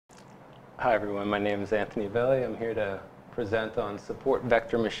Hi everyone, my name is Anthony Belli. I'm here to present on support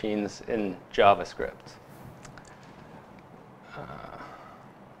vector machines in JavaScript.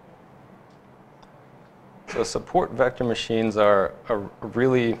 So support vector machines are a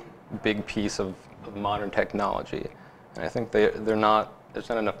really big piece of modern technology. And I think there's not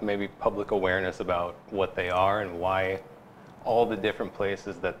enough maybe public awareness about what they are and why all the different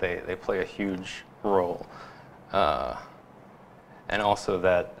places that they play a huge role. And also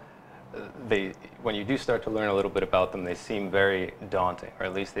that when you do start to learn a little bit about them, they seem very daunting, or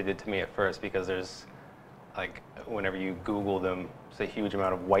at least they did to me at first, because there's, like, whenever you Google them, it's a huge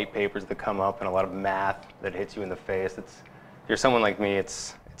amount of white papers that come up and a lot of math that hits you in the face. If you're someone like me,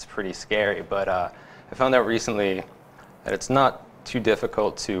 it's pretty scary. But I found out recently that it's not too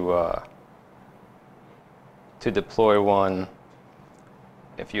difficult to deploy one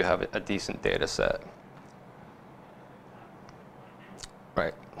if you have a decent data set.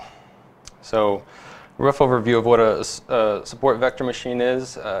 Right. So, rough overview of what a support vector machine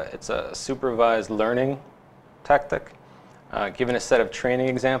is. It's a supervised learning tactic. Given a set of training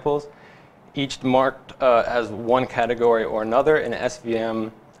examples, each marked as one category or another, an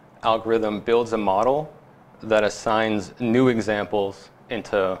SVM algorithm builds a model that assigns new examples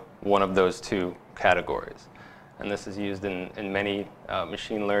into one of those two categories. And this is used in many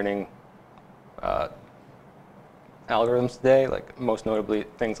machine learning algorithms today, like most notably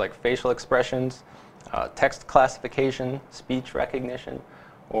things like facial expressions, text classification, speech recognition,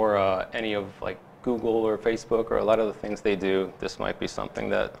 or any of like Google or Facebook or a lot of the things they do. This might be something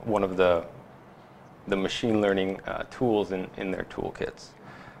that one of the machine learning tools in their toolkits.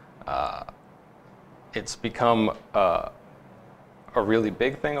 It's become a really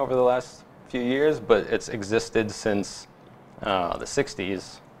big thing over the last few years, but it's existed since the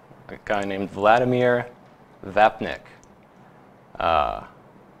 60s. A guy named Vladimir Vapnik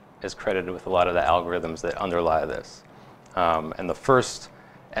is credited with a lot of the algorithms that underlie this. And the first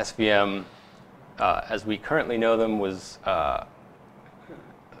SVM, as we currently know them, was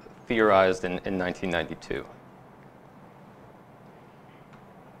theorized in 1992.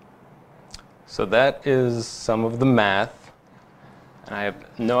 So that is some of the math. And I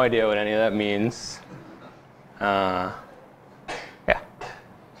have no idea what any of that means. Yeah.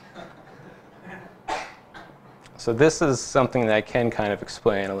 So this is something that I can kind of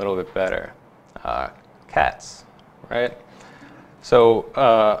explain a little bit better. Cats, right?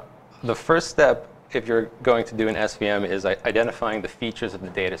 So the first step, if you're going to do an SVM, is identifying the features of the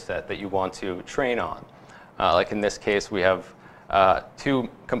data set that you want to train on. Like in this case, we have two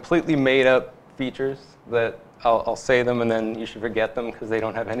completely made up features that I'll say them and then you should forget them because they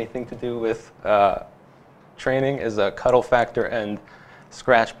don't have anything to do with training, is a cuddle factor and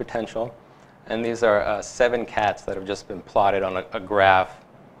scratch potential. And these are 7 cats that have just been plotted on a graph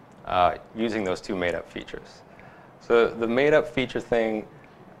using those two made-up features. So the made-up feature thing,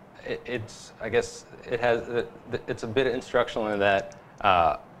 it's a bit instructional in that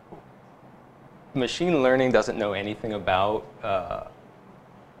machine learning doesn't know anything about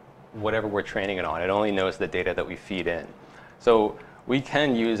whatever we're training it on. It only knows the data that we feed in. So we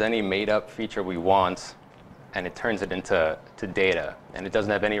can use any made-up feature we want, and it turns it into data, and it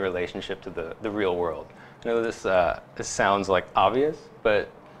doesn't have any relationship to the real world. I know this sounds like obvious, but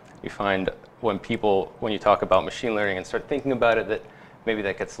you find when you talk about machine learning and start thinking about it, that maybe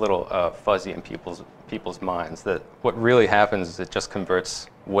that gets a little fuzzy in people's minds. That what really happens is it just converts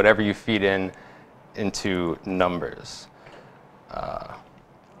whatever you feed in into numbers.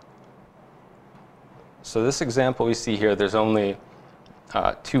 So this example we see here, there's only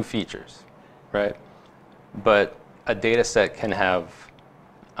 2 features, right? But a data set can have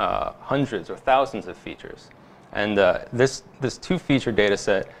hundreds or thousands of features. And this 2-feature data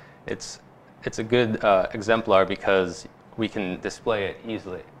set, it's a good exemplar because we can display it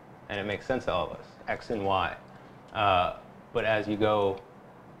easily. And it makes sense to all of us, X and Y. But as you go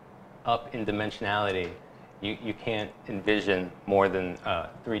up in dimensionality, you can't envision more than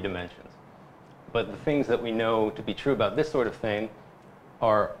 3 dimensions. But the things that we know to be true about this sort of thing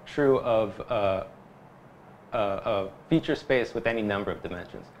are true of a feature space with any number of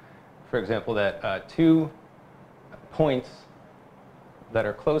dimensions. For example, that 2 points that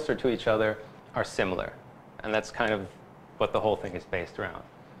are closer to each other are similar. And that's kind of what the whole thing is based around,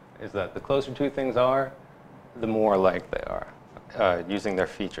 is that the closer 2 things are, the more alike they are, using their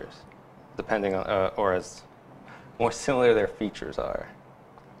features, depending on, or as more similar their features are.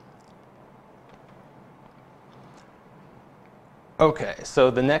 Okay,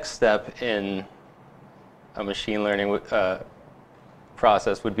 so the next step in a machine learning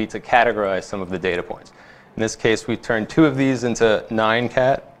process would be to categorize some of the data points. In this case, we turned 2 of these into 9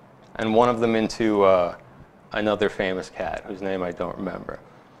 cat and one of them into another famous cat whose name I don't remember.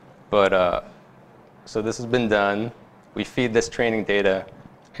 But so this has been done. We feed this training data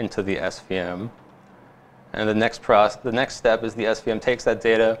into the SVM. And the next step is the SVM takes that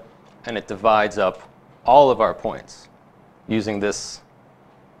data and it divides up all of our points using this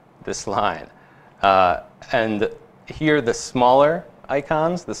line. And here the smaller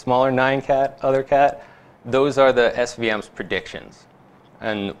icons, the smaller 9 cat, other cat, those are the SVM's predictions.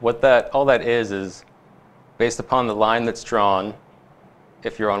 And what all that is based upon the line that's drawn,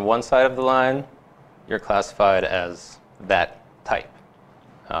 if you're on one side of the line, you're classified as that type.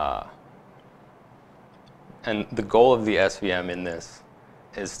 And the goal of the SVM in this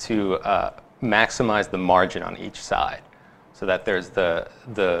is to maximize the margin on each side so that there's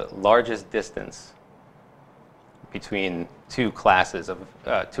the largest distance between two classes of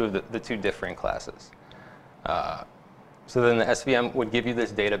the two different classes. So then the SVM would give you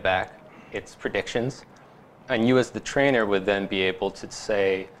this data back, its predictions, and you as the trainer would then be able to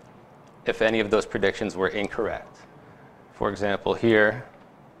say if any of those predictions were incorrect. For example, here,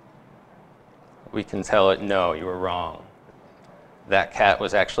 we can tell it, no, you were wrong. That cat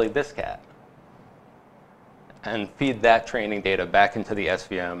was actually this cat. And feed that training data back into the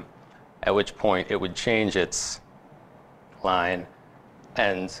SVM, at which point it would change its line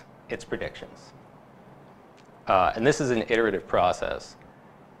and its predictions. And this is an iterative process.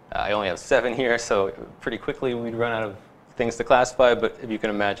 I only have 7 here, so pretty quickly we'd run out of things to classify. But if you can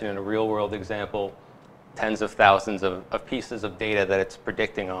imagine in a real-world example, tens of thousands of pieces of data that it's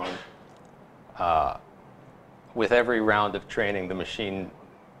predicting on. With every round of training, the machine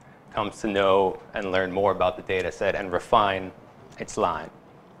comes to know and learn more about the data set and refine its line.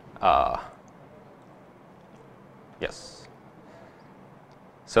 Yes.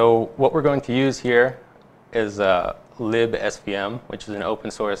 So what we're going to use here is libSVM, which is an open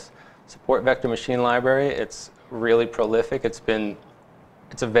source support vector machine library. It's really prolific. It's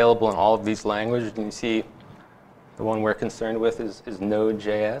available in all of these languages. You can see the one we're concerned with is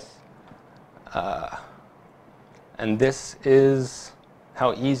Node.js. And this is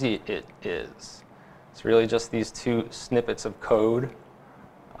how easy it is. It's really just these 2 snippets of code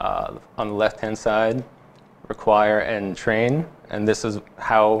on the left-hand side, require and train. And this is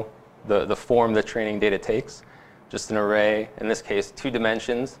how the form the training data takes. Just an array, in this case, 2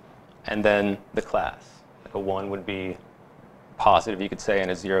 dimensions, and then the class. Like a 1 would be positive, you could say,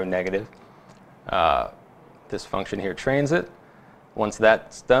 and a 0 negative. This function here trains it. Once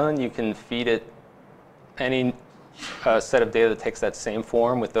that's done, you can feed it any set of data that takes that same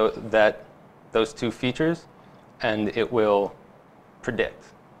form with those 2 features, and it will predict,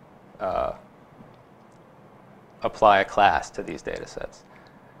 apply a class to these data sets.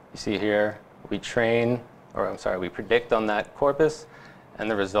 You see here, we predict on that corpus, and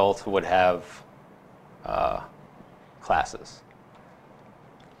the results would have classes.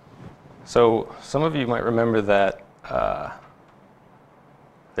 So some of you might remember that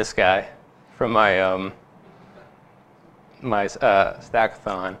this guy from my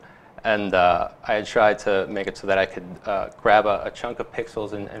stackathon, and I had tried to make it so that I could grab a chunk of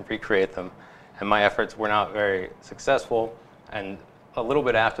pixels and recreate them, and my efforts were not very successful. And a little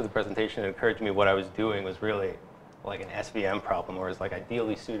bit after the presentation, it occurred to me what I was doing was really like an SVM problem, or is like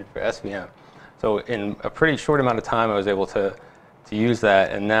ideally suited for SVM. So in a pretty short amount of time, I was able to use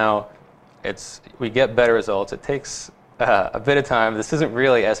that, and now we get better results. It takes a bit of time. This isn't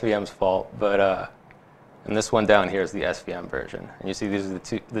really SVM's fault, but and this one down here is the SVM version. And you see these are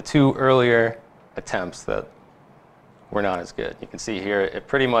the two earlier attempts that were not as good. You can see here it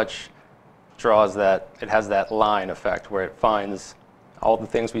pretty much draws that, it has that line effect where it finds all the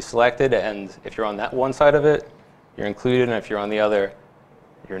things we selected, and if you're on that one side of it, you're included, and if you're on the other,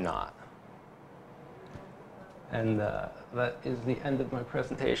 you're not. And that is the end of my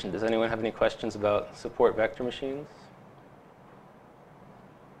presentation. Does anyone have any questions about support vector machines?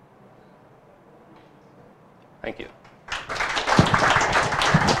 Thank you.